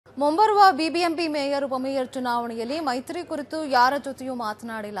ಮುಂಬರುವ BBMP mayor ಉಪಮೇಯರ್ ಚುನಾವಣೆಯಲ್ಲಿ ಮೈತ್ರಿ ಕುರಿತು ಯಾರ ಜೊತೆಯೂ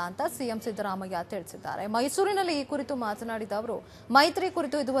ಮಾತನಾಡಿಲ್ಲ ಅಂತ ಸಿಎಂ ಸಿದ್ದರಾಮಯ್ಯ ತಿಳಿಸಿದ್ದಾರೆ. ಮೈಸೂರಿನಲ್ಲಿ ಈ ಕುರಿತು ಮಾತನಾಡಿದ ಅವರು, ಮೈತ್ರಿ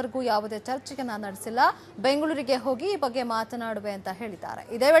ಕುರಿತು ಇದುವರೆಗೂ ಯಾವುದೇ ಚರ್ಚೆಯನ್ನ ನಡೆಸಿಲ್ಲ, ಬೆಂಗಳೂರಿಗೆ ಹೋಗಿ ಈ ಬಗ್ಗೆ ಮಾತನಾಡುವೆ ಅಂತ ಹೇಳಿದ್ದಾರೆ.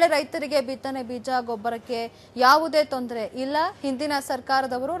 ಇದೇ ವೇಳೆ ರೈತರಿಗೆ ಬಿತ್ತನೆ ಬೀಜ ಗೊಬ್ಬರಕ್ಕೆ ಯಾವುದೇ ತೊಂದರೆ ಇಲ್ಲ. ಹಿಂದಿನ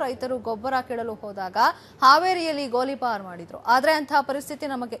ಸರ್ಕಾರದವರು ರೈತರು ಗೊಬ್ಬರ ಕೇಳಲು ಹೋದಾಗ ಹಾವೇರಿಯಲ್ಲಿ ಗೋಲಿಬಾರ್ ಮಾಡಿದ್ರು. ಆದರೆ ಅಂತಹ ಪರಿಸ್ಥಿತಿ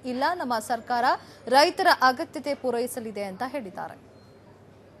ನಮಗೆ ಇಲ್ಲ. ನಮ್ಮ ಸರ್ಕಾರ ರೈತರ ಅಗತ್ಯತೆ ಪೂರೈಸಲಿದೆ ಅಂತ ಹೇಳಿದ್ದಾರೆ.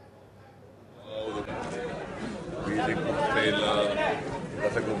 ಬೀಜಕ್ಕೆ ಕೊರತೆ ಇಲ್ಲ,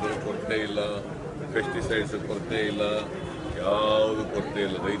 ರಸಗೊಬ್ಬರ ಕೊರತೆ ಇಲ್ಲ, ಪೆಸ್ಟಿಸೈಡ್ಸ್ ಕೊರತೆ ಇಲ್ಲ, ಯಾವುದು ಕೊರತೆ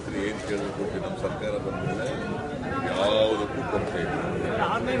ಇಲ್ಲ. ರೈತರು ಏನು ಕೇಳಿದ್ರು ಕೊಡ್ತೀವಿ. ನಮ್ಮ ಸರ್ಕಾರ ಬಂದ ಮೇಲೆ ಯಾವುದಕ್ಕೂ ಕೊರತೆ ಇಲ್ಲ.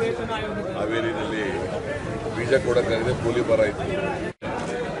 ಹಾವೇರಿನಲ್ಲಿ ಬೀಜ ಕೊಡೋಕ್ಕಾಗದೆ ಗೋಲಿಬಾರ್ ಆಯಿತು.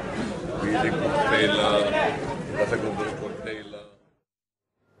 ಬೀಜಕ್ಕೆ